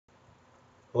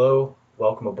Hello,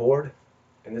 welcome aboard.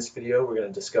 In this video, we're going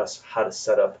to discuss how to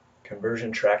set up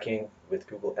conversion tracking with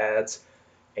Google Ads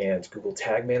and Google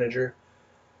Tag Manager.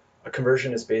 A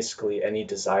conversion is basically any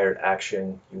desired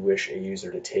action you wish a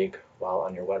user to take while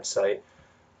on your website.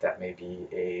 That may be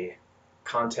a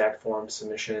contact form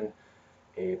submission,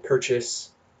 a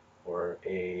purchase, or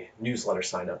a newsletter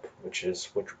sign up, which is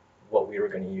what we were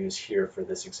going to use here for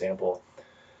this example.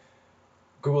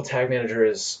 Google Tag Manager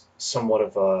is somewhat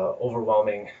of an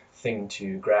overwhelming thing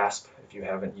to grasp if you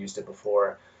haven't used it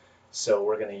before. So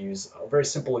we're going to use a very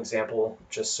simple example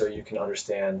just so you can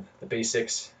understand the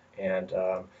basics. And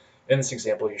in this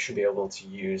example, you should be able to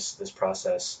use this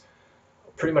process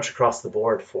pretty much across the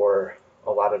board for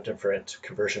a lot of different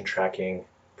conversion tracking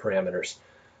parameters.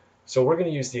 So we're going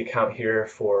to use the account here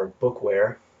for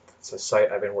Bookware. It's a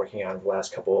site I've been working on the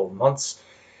last couple of months.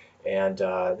 And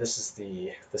this is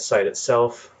the site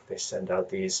itself. They send out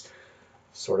these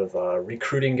sort of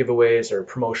recruiting giveaways or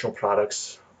promotional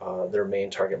products. Their main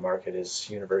target market is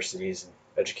universities and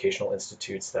educational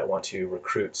institutes that want to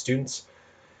recruit students.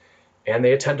 And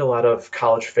they attend a lot of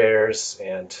college fairs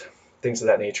and things of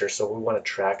that nature. So we want to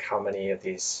track how many of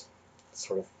these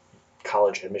sort of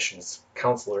college admissions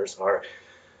counselors are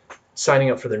signing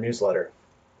up for their newsletter.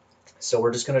 So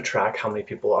we're just going to track how many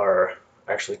people are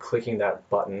actually clicking that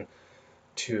button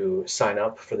to sign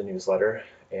up for the newsletter,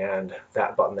 and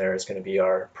that button there is going to be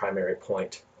our primary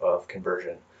point of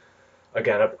conversion.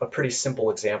 Again, a pretty simple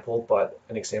example, but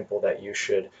an example that you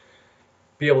should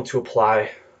be able to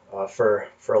apply for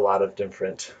a lot of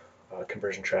different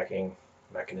conversion tracking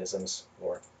mechanisms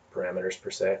or parameters per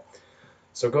se.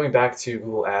 So going back to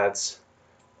Google Ads,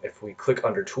 if we click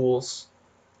under Tools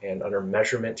and under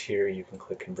Measurement here, you can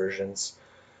click Conversions.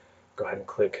 Go ahead and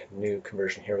click New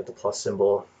Conversion here with the plus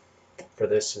symbol. For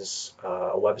this is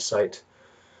a website,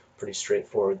 pretty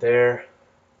straightforward there.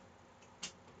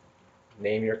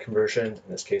 Name your conversion. In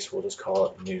this case, we'll just call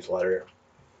it newsletter.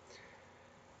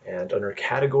 And under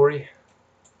category,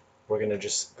 we're going to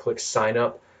just click sign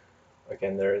up.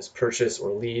 Again, there is purchase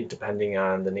or lead depending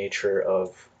on the nature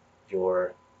of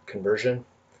your conversion.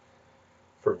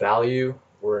 For value,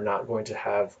 we're not going to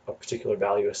have a particular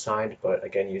value assigned, but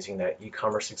again, using that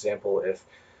e-commerce example, if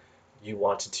you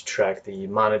wanted to track the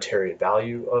monetary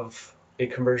value of a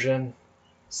conversion,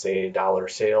 say dollar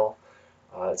sale,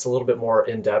 it's a little bit more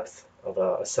in-depth of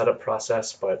a setup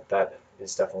process, but that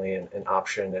is definitely an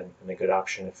option and a good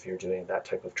option if you're doing that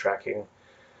type of tracking.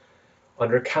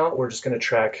 Under account, we're just going to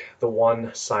track the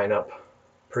one sign up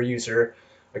per user.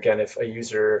 Again, if a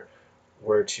user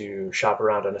were to shop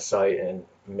around on a site and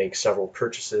make several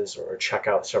purchases or check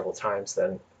out several times,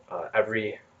 then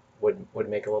every would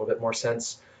make a little bit more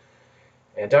sense.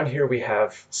 And down here we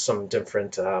have some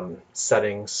different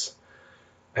settings.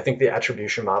 I think the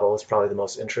attribution model is probably the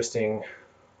most interesting.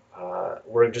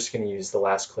 We're just going to use the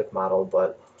last click model,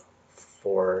 but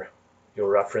for your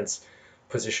reference,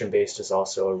 position-based is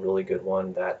also a really good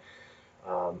one that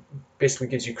basically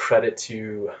gives you credit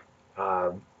to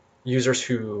users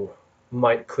who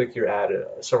might click your ad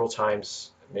several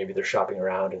times. Maybe they're shopping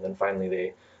around and then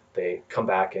finally they come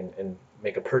back and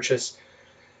make a purchase.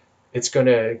 It's going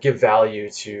to give value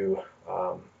to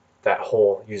that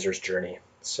whole user's journey.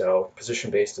 So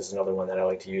position-based is another one that I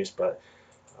like to use, but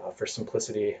for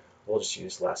simplicity, we'll just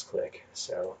use last click.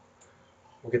 So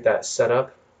we'll get that set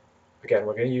up. Again,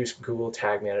 we're going to use Google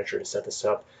Tag Manager to set this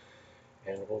up,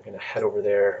 and we're going to head over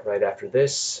there right after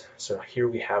this. So here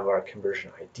we have our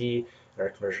conversion ID and our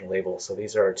conversion label. So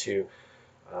these are our two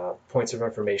points of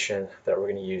information that we're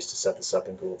going to use to set this up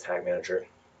in Google Tag Manager.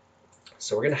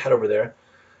 So we're going to head over there.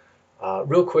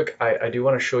 Real quick, I do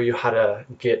want to show you how to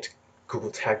get Google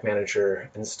Tag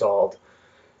Manager installed.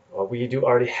 We do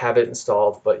already have it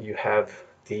installed, but you have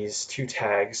these two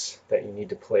tags that you need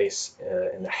to place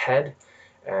in the head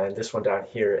and this one down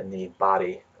here in the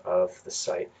body of the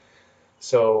site.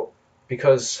 So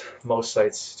because most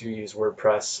sites do use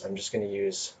WordPress, I'm just going to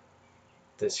use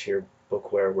this here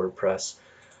Bookware WordPress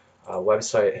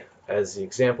website as the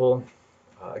example.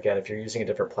 Again, if you're using a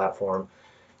different platform,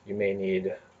 you may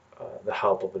need the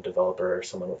help of a developer or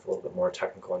someone with a little bit more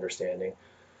technical understanding.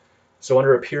 So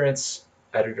under Appearance,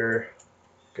 Editor,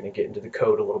 I'm going to get into the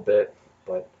code a little bit,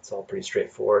 but it's all pretty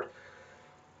straightforward.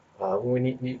 We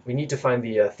need to find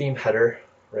the theme header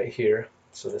right here.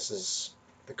 So this is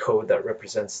the code that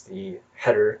represents the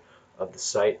header of the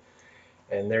site.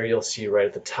 And there you'll see right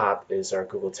at the top is our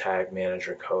Google Tag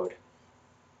Manager code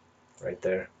right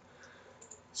there.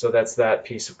 So that's that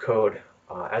piece of code.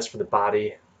 As for the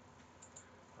body,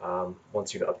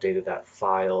 once you've updated that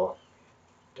file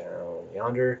down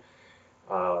yonder,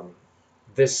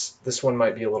 This one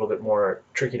might be a little bit more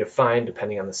tricky to find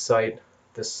depending on the site.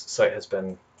 This site has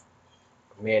been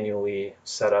manually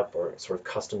set up or sort of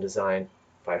custom designed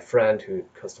by a friend who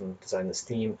custom designed this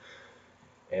theme.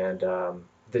 And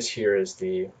this here is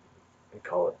the, we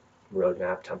call it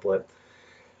roadmap template.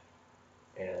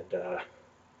 And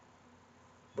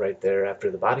right there after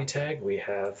the body tag, we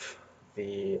have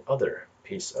the other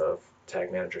piece of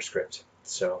tag manager script.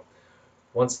 So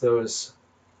once those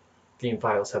theme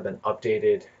files have been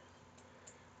updated,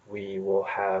 we will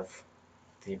have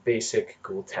the basic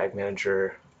Google Tag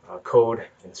Manager code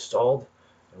installed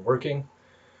and working.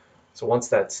 So once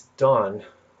that's done,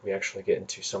 we actually get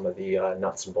into some of the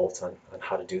nuts and bolts on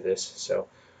how to do this. So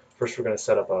first we're going to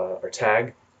set up our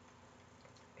tag,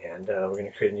 and we're going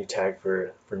to create a new tag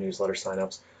for newsletter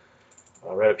signups.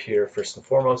 Right up here, first and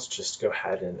foremost, just go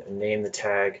ahead and name the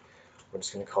tag. We're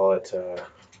just going to call it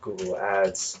Google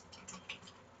Ads,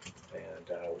 and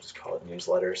we'll just call it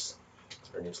newsletters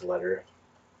or newsletter.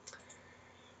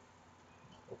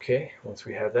 Okay, once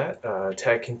we have that,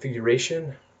 tag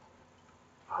configuration.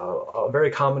 A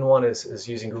very common one is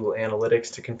using Google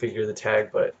Analytics to configure the tag,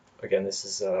 but again, this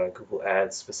is Google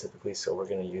Ads specifically, so we're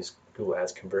going to use Google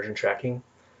Ads conversion tracking.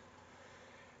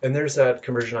 And there's that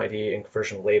conversion ID and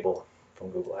conversion label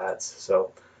from Google Ads.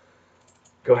 So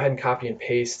go ahead and copy and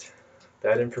paste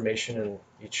that information in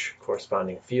each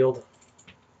corresponding field.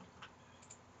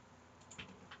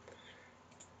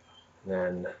 And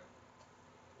then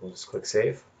we'll just click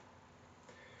Save.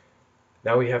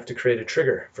 Now we have to create a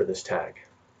trigger for this tag.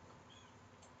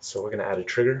 So we're going to add a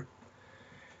trigger.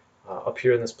 Up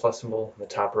here in this plus symbol in the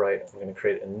top right, we're going to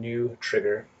create a new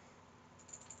trigger.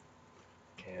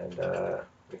 And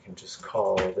we can just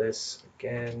call this,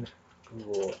 again,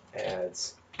 Google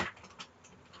Ads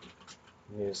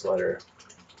newsletter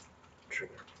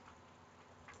trigger.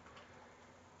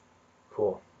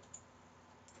 Cool.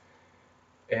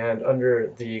 And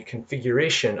under the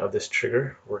configuration of this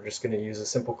trigger, we're just going to use a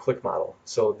simple click model.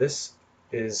 So this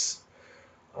is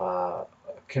a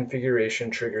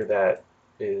configuration trigger that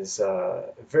is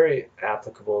very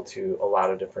applicable to a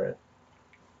lot of different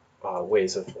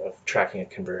ways of tracking a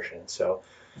conversion. So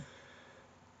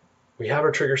we have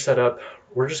our trigger set up.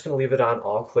 We're just going to leave it on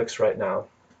all clicks right now.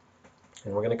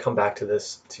 And we're going to come back to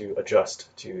this to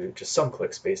adjust to just some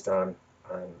clicks based on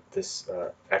this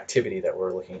activity that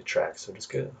we're looking to track. So just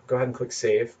go ahead and click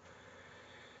Save.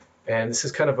 And this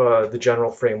is kind of the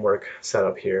general framework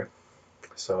setup here.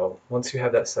 So once you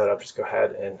have that set up, just go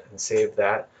ahead and save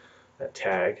that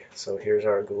tag. So here's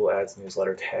our Google Ads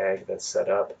newsletter tag that's set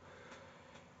up.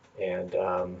 And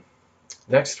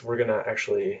next, we're going to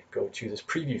actually go to this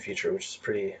preview feature, which is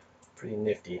pretty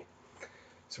nifty.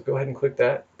 So go ahead and click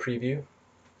that preview.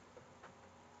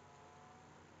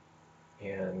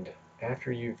 And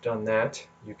after you've done that,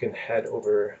 you can head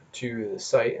over to the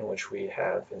site in which we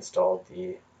have installed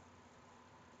the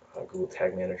Google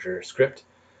Tag Manager script.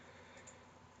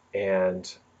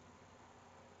 And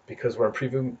because we're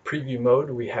in preview mode,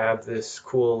 we have this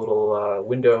cool little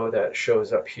window that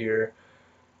shows up here.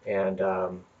 And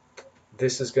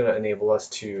this is going to enable us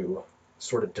to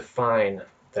sort of define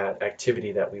that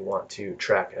activity that we want to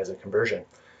track as a conversion.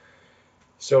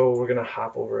 So we're going to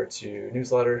hop over to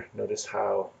newsletter. Notice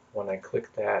how when I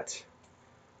click that,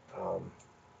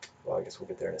 well, I guess we'll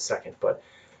get there in a second, but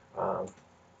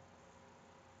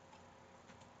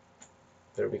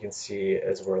there we can see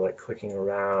as we're like clicking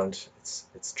around,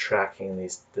 it's tracking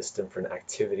this different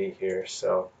activity here.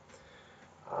 So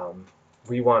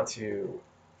we want to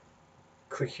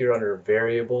click here under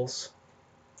variables,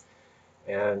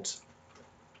 and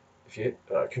if you hit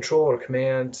Control or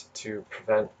Command to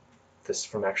prevent this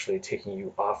from actually taking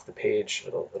you off the page,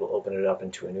 it'll open it up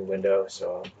into a new window.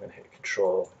 So I'm going to hit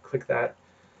Control, click that,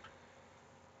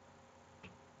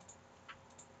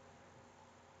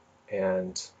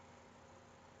 and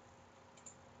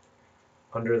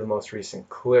under the most recent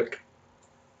click,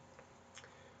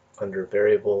 under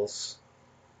variables,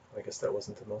 I guess that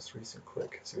wasn't the most recent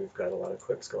click. So we've got a lot of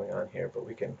clicks going on here, but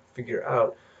we can figure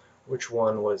out which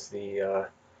one was the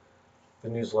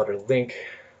newsletter link.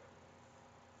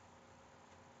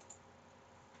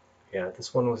 Yeah,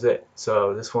 this one was it.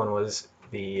 So this one was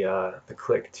the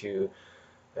click to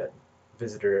that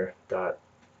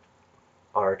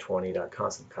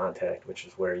visitor.r20.constantcontact, which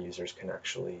is where users can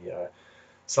actually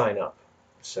sign up.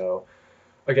 So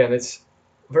again, it's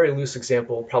a very loose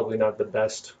example, probably not the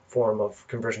best form of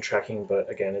conversion tracking, but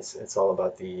again, it's all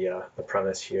about the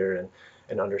premise here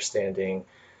and understanding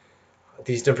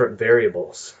these different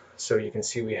variables. So you can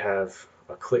see we have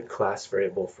a click class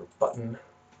variable for button.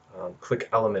 Click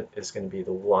element is going to be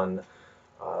the one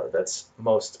that's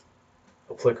most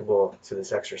applicable to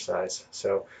this exercise.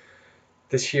 So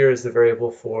this here is the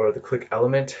variable for the click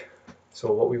element.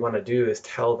 So what we want to do is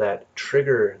tell that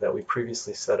trigger that we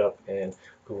previously set up in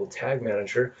Google Tag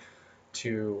Manager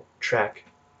to track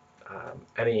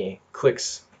any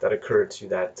clicks that occur to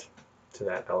that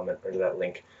element or to that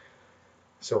link.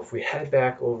 So if we head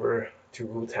back over to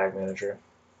Google Tag Manager,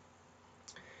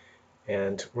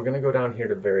 and we're going to go down here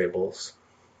to variables.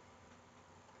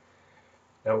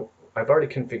 Now I've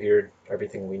already configured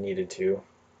everything we needed to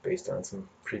based on some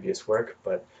previous work,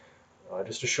 but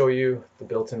just to show you the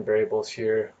built-in variables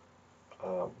here,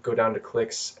 go down to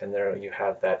clicks, and there you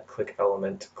have that click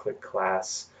element, click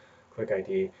class, click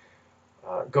ID.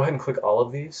 Go ahead and click all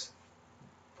of these,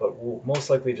 but we'll most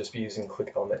likely just be using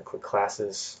click element and click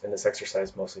classes in this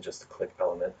exercise, mostly just the click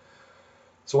element.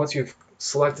 So once you've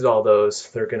selected all those,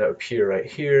 they're going to appear right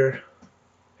here,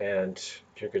 and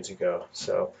you're good to go.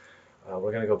 So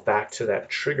we're going to go back to that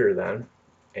trigger then,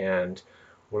 and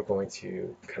we're going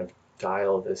to kind of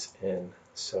dial this in.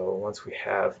 So once we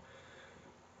have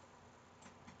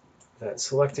that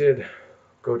selected,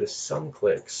 go to some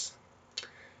clicks.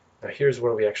 Now here's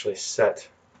where we actually set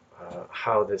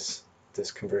how this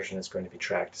conversion is going to be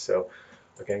tracked. So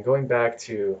again, going back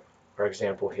to our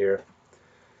example here,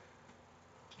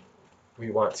 we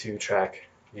want to track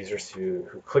users who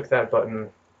click that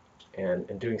button, and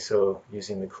in doing so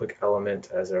using the click element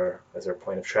as our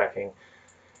point of tracking.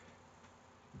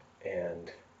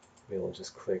 And we will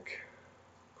just click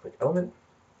element,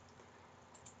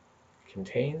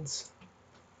 contains,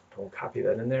 and we'll copy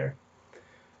that in there.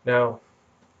 Now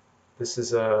this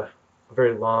is a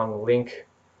very long link,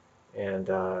 and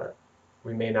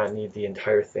we may not need the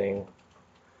entire thing.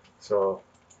 So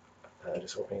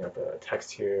just opening up a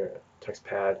text here, text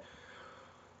pad.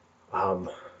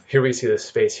 Here we see this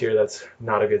space here. That's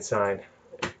not a good sign.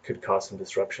 It could cause some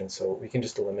disruption. So we can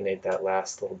just eliminate that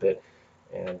last little bit,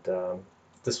 and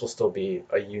this will still be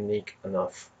a unique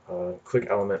enough click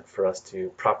element for us to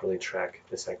properly track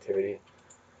this activity.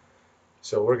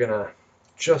 So we're gonna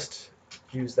just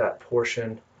use that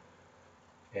portion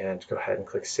and go ahead and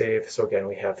click save. So again,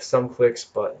 we have some clicks,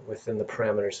 but within the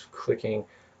parameters of clicking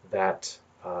that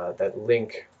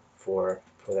link for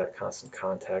that constant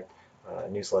contact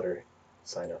newsletter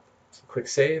sign up. So click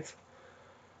save,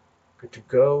 good to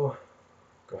go.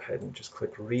 Go ahead and just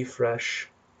click refresh,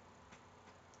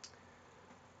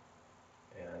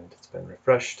 and it's been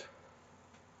refreshed.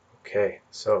 Okay,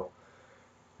 so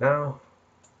now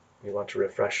we want to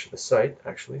refresh the site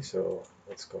actually, so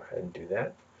let's go ahead and do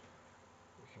that.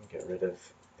 We can get rid of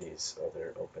these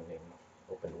other open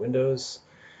windows,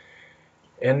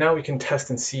 and now we can test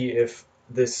and see if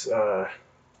this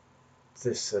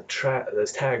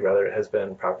tag rather has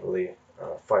been properly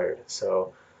fired.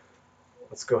 So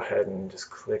let's go ahead and just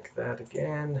click that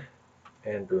again,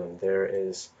 and boom, there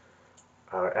is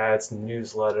our ads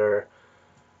newsletter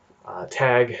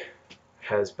tag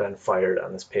has been fired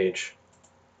on this page.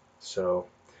 So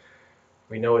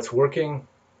we know it's working,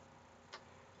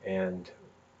 and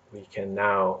we can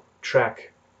now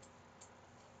track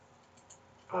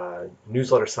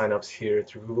newsletter signups here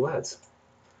through Google Ads.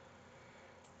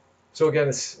 So again,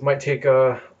 this might take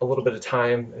a little bit of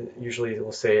time. Usually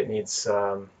we'll say it needs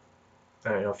I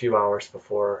don't know, a few hours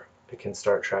before it can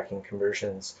start tracking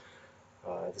conversions.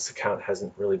 This account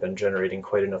hasn't really been generating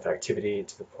quite enough activity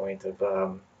to the point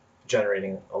of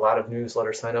generating a lot of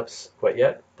newsletter signups quite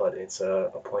yet, but it's a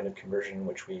point of conversion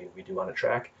which we do want to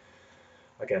track.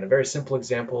 Again, a very simple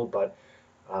example, but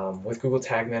with Google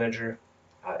Tag Manager,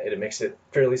 it makes it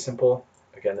fairly simple.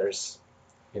 Again, there's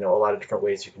a lot of different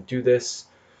ways you can do this,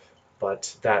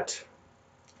 but that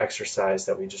exercise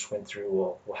that we just went through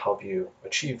will help you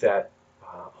achieve that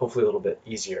hopefully a little bit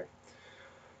easier.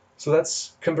 So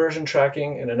that's conversion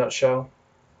tracking in a nutshell.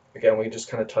 Again, we just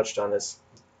kind of touched on this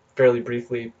fairly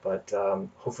briefly, but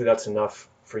hopefully that's enough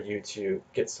for you to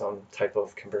get some type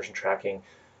of conversion tracking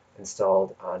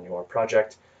installed on your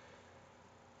project.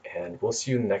 And we'll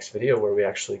see you in the next video where we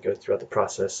actually go throughout the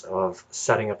process of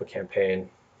setting up a campaign,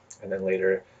 and then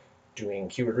later doing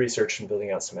keyword research and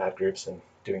building out some ad groups and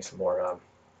doing some more,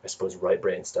 I suppose, right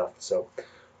brain stuff. So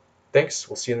thanks.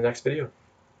 We'll see you in the next video.